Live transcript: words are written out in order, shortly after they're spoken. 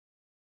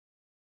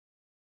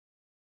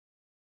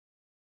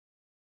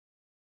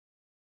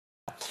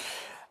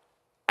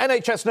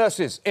NHS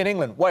nurses in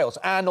England, Wales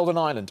and Northern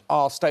Ireland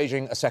are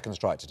staging a second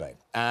strike today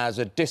as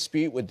a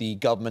dispute with the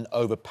government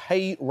over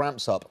pay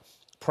ramps up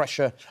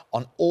pressure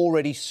on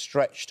already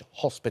stretched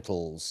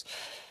hospitals.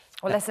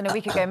 Well, less than a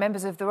week ago,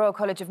 members of the Royal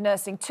College of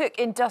Nursing took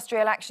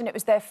industrial action. It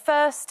was their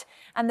first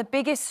and the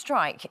biggest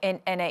strike in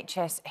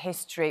NHS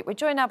history. We're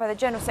joined now by the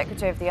General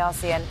Secretary of the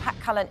RCN, Pat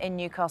Cullens in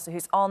Newcastle,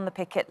 who's on the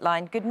picket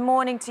line. Good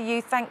morning to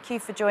you. Thank you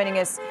for joining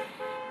us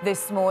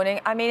this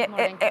morning. I mean,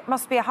 it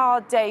must be a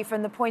hard day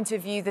from the point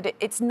of view that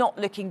it's not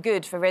looking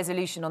good for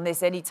resolution on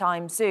this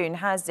anytime soon,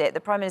 has it? The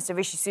Prime Minister,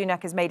 Rishi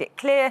Sunak, has made it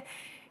clear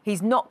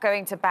he's not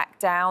going to back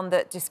down,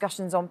 that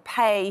discussions on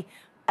pay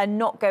are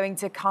not going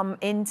to come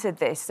into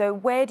this. So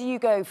where do you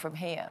go from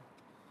here?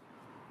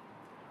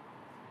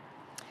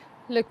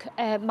 Look,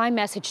 my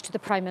message to the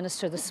Prime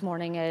Minister this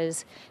morning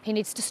is he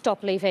needs to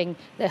stop leaving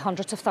the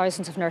hundreds of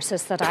thousands of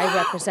nurses that I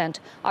represent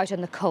out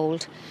in the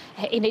cold.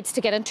 He needs to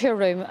get into a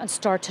room and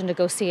start to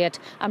negotiate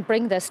and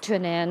bring this to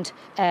an end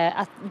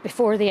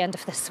before the end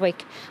of this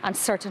week and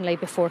certainly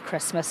before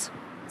Christmas.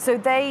 So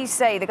they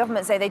say, the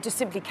government say, they just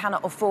simply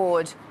cannot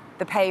afford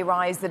the pay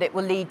rise, that it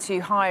will lead to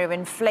higher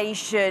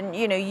inflation.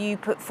 You know, you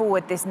put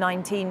forward this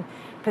 19%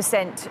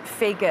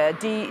 figure.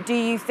 Do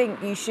you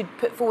think you should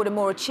put forward a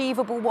more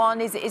achievable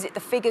one? Is it the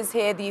figures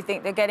here that you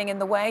think they're getting in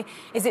the way?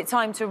 Is it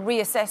time to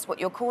reassess what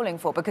you're calling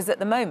for? Because at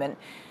the moment,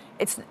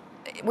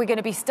 we're going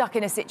to be stuck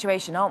in a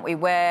situation, aren't we,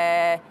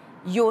 where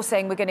you're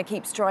saying we're going to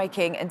keep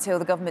striking until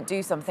the government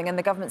do something, and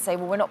the government say,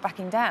 well, we're not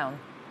backing down.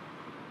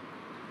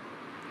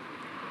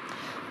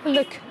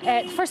 Look,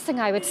 the first thing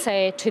I would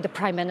say to the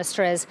Prime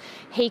Minister is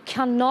he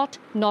cannot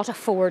not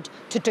afford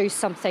to do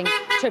something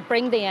to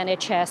bring the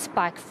NHS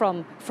back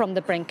from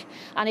the brink.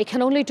 And he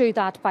can only do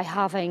that by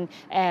having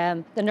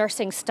the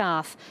nursing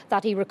staff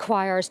that he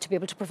requires to be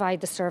able to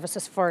provide the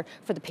services for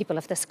the people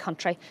of this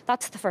country.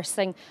 That's the first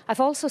thing. I've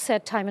also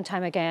said time and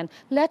time again,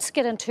 let's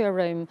get into a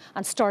room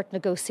and start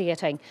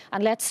negotiating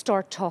and let's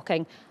start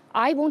talking.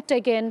 I won't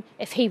dig in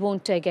if he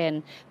won't dig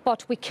in,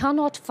 but we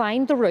cannot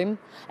find the room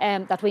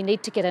that we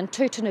need to get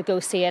into to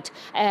negotiate.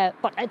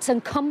 But it's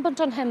incumbent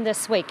on him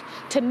this week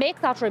to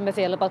make that room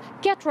available,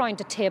 get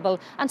round a table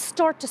and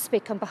start to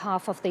speak on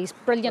behalf of these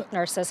brilliant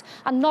nurses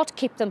and not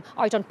keep them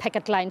out on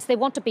picket lines. They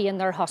want to be in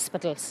their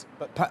hospitals.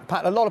 But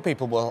Pat, a lot of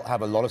people will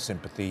have a lot of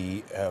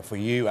sympathy for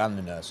you and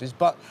the nurses,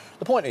 but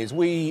the point is,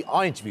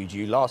 I interviewed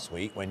you last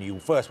week when you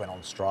first went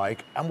on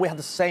strike, and we had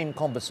the same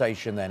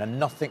conversation then, and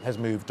nothing has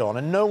moved on,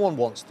 and no one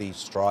wants these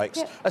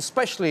strikes,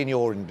 especially in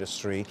your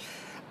industry.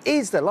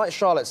 Is there, like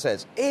Charlotte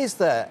says, is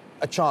there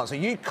a chance that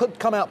you could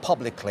come out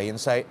publicly and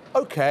say,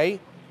 OK,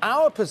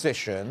 our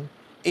position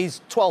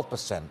is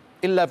 12%,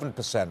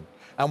 11%,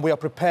 and we are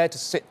prepared to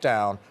sit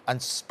down and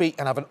speak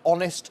and have an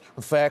honest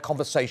and fair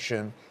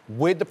conversation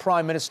with the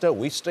Prime Minister,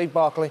 with Steve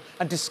Barclay,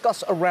 and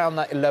discuss around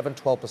that 11,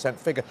 12%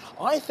 figure?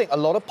 I think a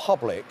lot of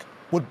public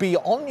will be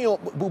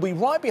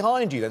right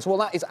behind you then. So, well,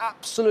 that is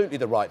absolutely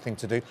the right thing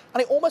to do.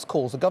 And it almost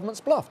calls the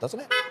government's bluff, doesn't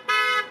it?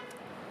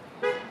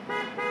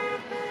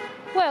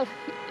 Well,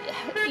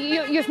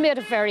 you've made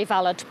a very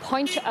valid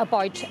point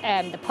about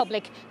the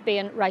public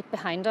being right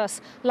behind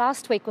us.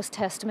 Last week was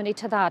testimony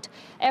to that.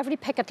 Every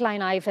picket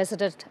line I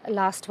visited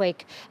last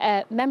week,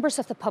 members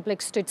of the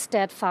public stood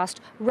steadfast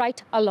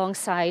right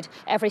alongside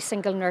every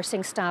single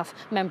nursing staff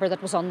member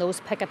that was on those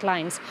picket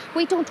lines.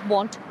 We don't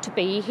want to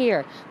be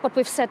here, but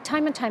we've said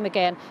time and time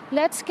again,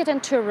 let's get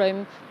into a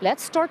room,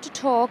 let's start to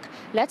talk,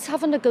 let's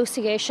have a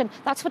negotiation.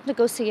 That's what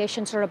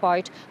negotiations are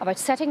about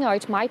setting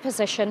out my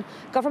position,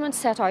 government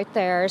set out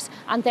theirs,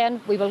 and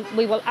then we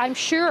will, I'm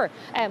sure,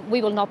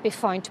 we will not be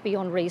found to be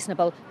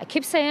unreasonable. I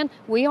keep saying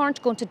we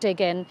aren't going to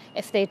dig in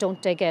if they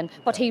don't dig in,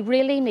 but he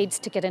really needs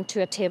to get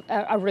into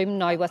a room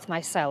now with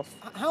myself.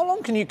 How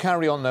long can you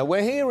carry on, though?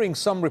 We're hearing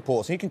some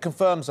reports, and you can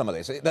confirm some of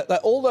this,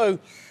 that although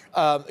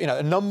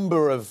a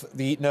number of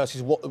the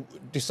nurses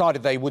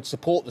decided they would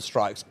support the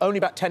strikes, only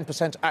about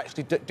 10%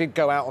 actually did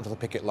go out onto the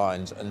picket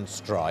lines and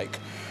strike.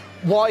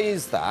 Why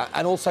is that?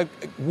 And also,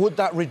 would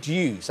that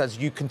reduce as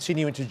you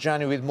continue into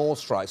January with more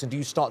strikes? And do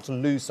you start to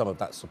lose some of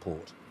that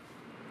support?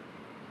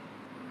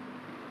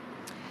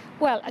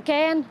 Well,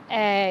 again,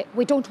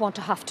 we don't want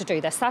to have to do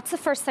this. That's the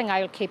first thing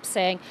I'll keep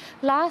saying.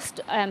 Last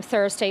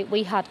Thursday,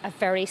 we had a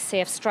very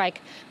safe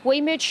strike.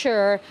 We made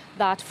sure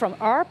that, from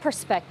our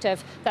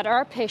perspective, that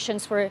our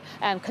patients were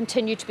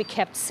continued to be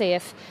kept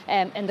safe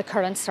in the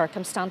current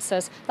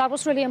circumstances. That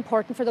was really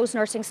important for those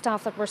nursing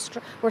staff that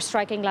were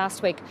striking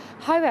last week.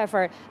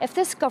 However, if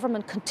this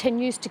government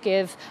continues to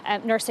give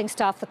nursing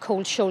staff the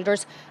cold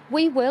shoulders,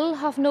 we will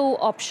have no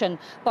option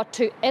but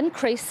to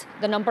increase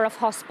the number of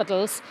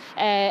hospitals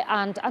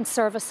and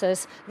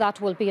services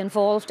that will be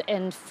involved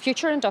in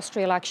future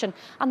industrial action,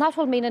 and that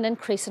will mean an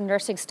increase in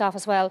nursing staff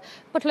as well.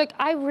 But look,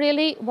 I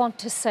really want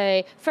to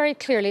say very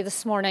clearly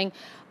this morning,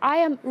 I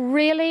am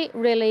really,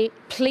 really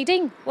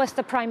pleading with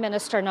the Prime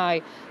Minister now.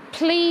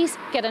 Please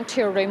get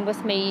into a room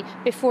with me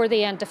before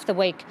the end of the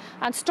week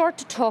and start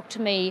to talk to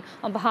me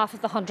on behalf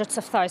of the hundreds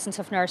of thousands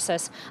of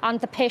nurses and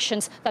the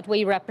patients that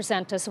we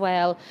represent as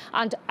well.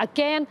 And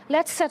again,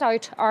 let's set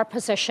out our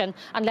position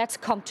and let's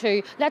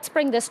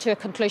bring this to a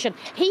conclusion.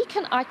 He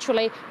can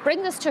actually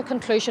bring this to a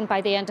conclusion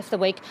by the end of the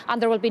week and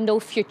there will be no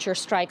future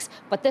strikes.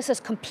 But this is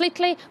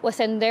completely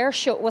within their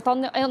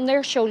on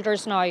their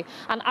shoulders now.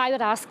 And I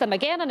would ask them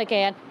again and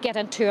again, get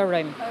into a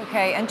room.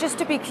 OK, and just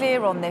to be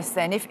clear on this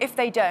then, if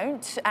they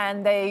don't,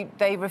 and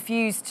they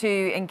refuse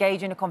to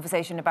engage in a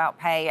conversation about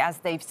pay, as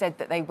they've said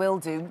that they will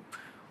do,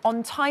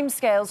 on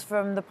timescales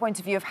from the point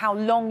of view of how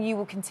long you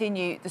will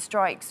continue the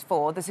strikes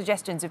for, the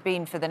suggestions have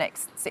been for the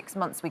next 6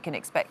 months we can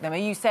expect them. Are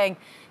you saying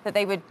that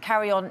they would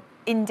carry on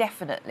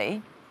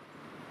indefinitely?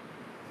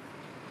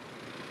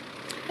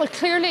 Well,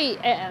 clearly,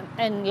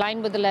 in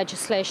line with the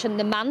legislation,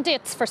 the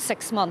mandate's for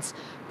 6 months.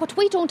 But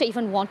we don't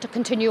even want to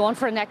continue on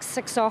for the next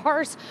 6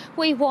 hours.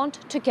 We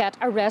want to get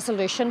a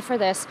resolution for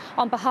this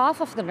on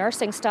behalf of the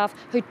nursing staff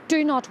who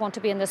do not want to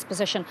be in this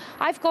position.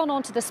 I've gone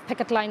onto this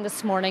picket line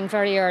this morning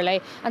very early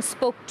and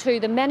spoke to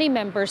the many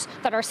members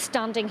that are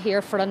standing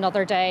here for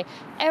another day.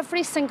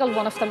 Every single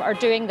one of them are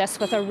doing this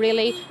with a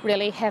really,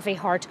 really heavy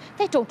heart.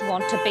 They don't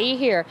want to be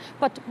here,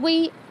 but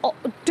we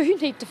do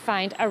need to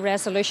find a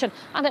resolution,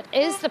 and it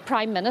is the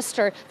Prime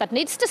Minister that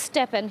needs to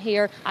step in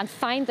here and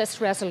find this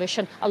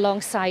resolution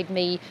alongside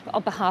me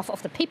on behalf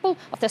of the people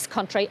of this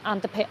country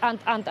and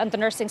the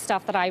nursing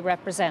staff that I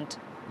represent.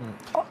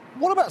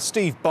 What about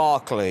Steve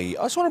Barclay?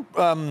 I just want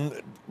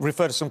to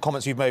refer to some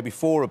comments you've made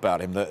before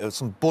about him, that there were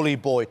some bully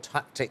boy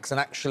tactics, and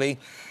actually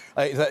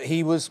that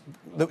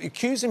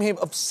accusing him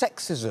of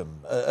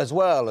sexism as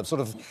well, of sort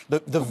of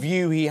the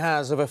view he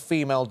has of a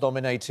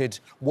female-dominated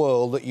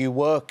world that you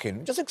work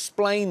in. Just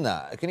explain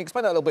that. Can you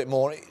explain that a little bit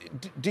more?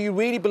 Do you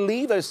really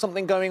believe there's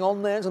something going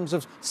on there in terms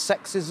of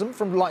sexism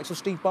from the likes of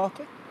Steve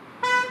Barclay?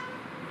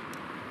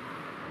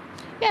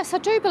 Yes, I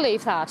do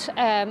believe that.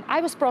 I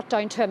was brought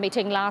down to a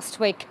meeting last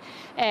week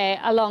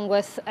along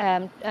with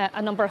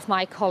a number of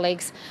my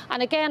colleagues.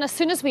 And again, as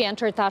soon as we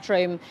entered that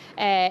room,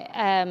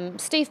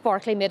 Steve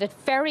Barclay made it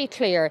very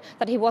clear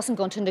that he wasn't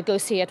going to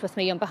negotiate with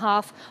me on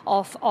behalf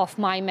of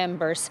my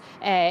members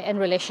in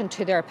relation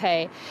to their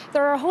pay.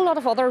 There are a whole lot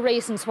of other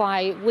reasons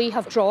why we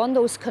have drawn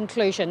those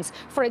conclusions.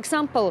 For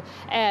example,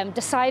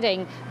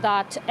 deciding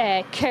that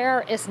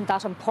care isn't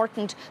that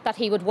important, that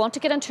he would want to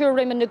get into a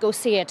room and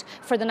negotiate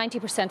for the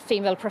 90%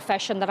 female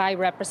profession that I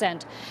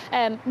represent,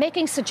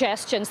 making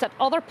suggestions that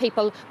other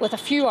people with a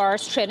few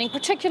hours training,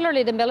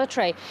 particularly the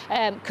military,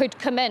 could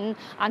come in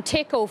and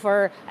take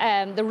over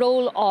the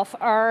role of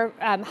our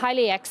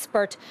highly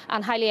expert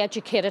and highly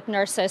educated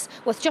nurses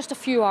with just a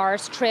few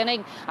hours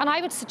training. And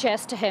I would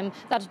suggest to him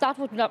that that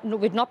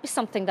would not be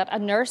something that a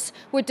nurse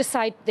would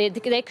decide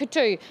they could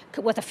do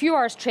with a few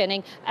hours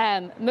training,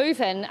 move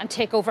in and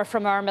take over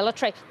from our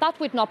military. That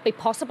would not be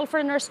possible for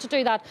a nurse to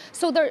do that.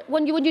 So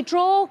when you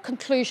draw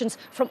conclusions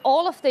from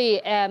all of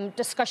the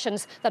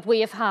discussions that we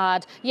have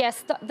had,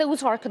 yes,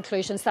 those are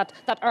conclusions that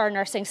our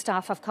nursing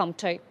staff have come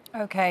to.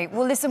 OK.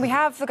 Well, listen, we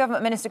have the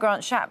Government Minister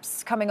Grant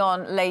Shapps coming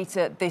on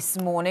later this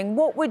morning.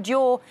 What would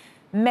your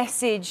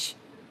message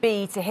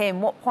be to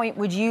him? What point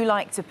would you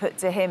like to put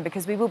to him?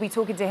 Because we will be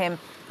talking to him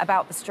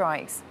about the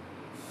strikes.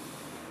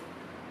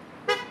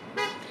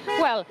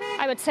 Well,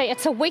 I would say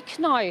it's a week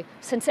now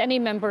since any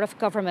member of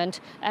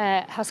government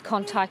has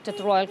contacted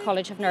the Royal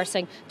College of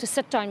Nursing to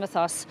sit down with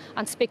us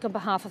and speak on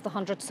behalf of the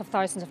hundreds of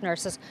thousands of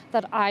nurses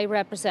that I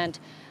represent.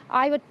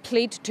 I would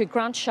plead to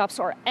Grant Shapps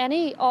or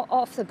any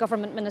of the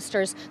government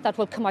ministers that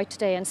will come out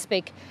today and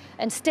speak,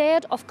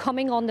 instead of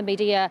coming on the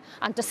media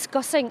and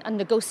discussing and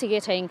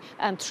negotiating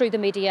through the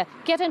media,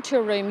 get into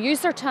a room, use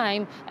their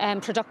time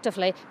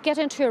productively, get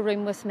into a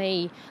room with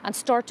me and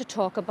start to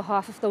talk on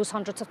behalf of those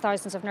hundreds of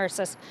thousands of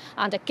nurses.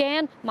 And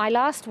again, my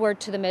last word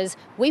to them is,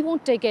 we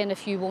won't dig in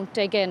if you won't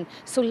dig in.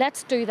 So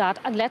let's do that,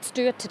 and let's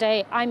do it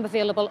today. I'm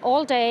available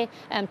all day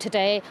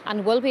today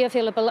and will be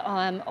available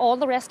all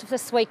the rest of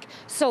this week.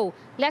 So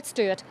let's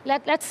do it.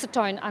 Let's sit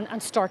down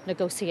and start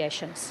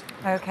negotiations.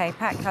 OK,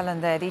 Pat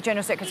Cullen there, the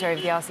General Secretary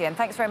of the RCN.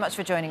 Thanks very much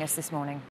for joining us this morning.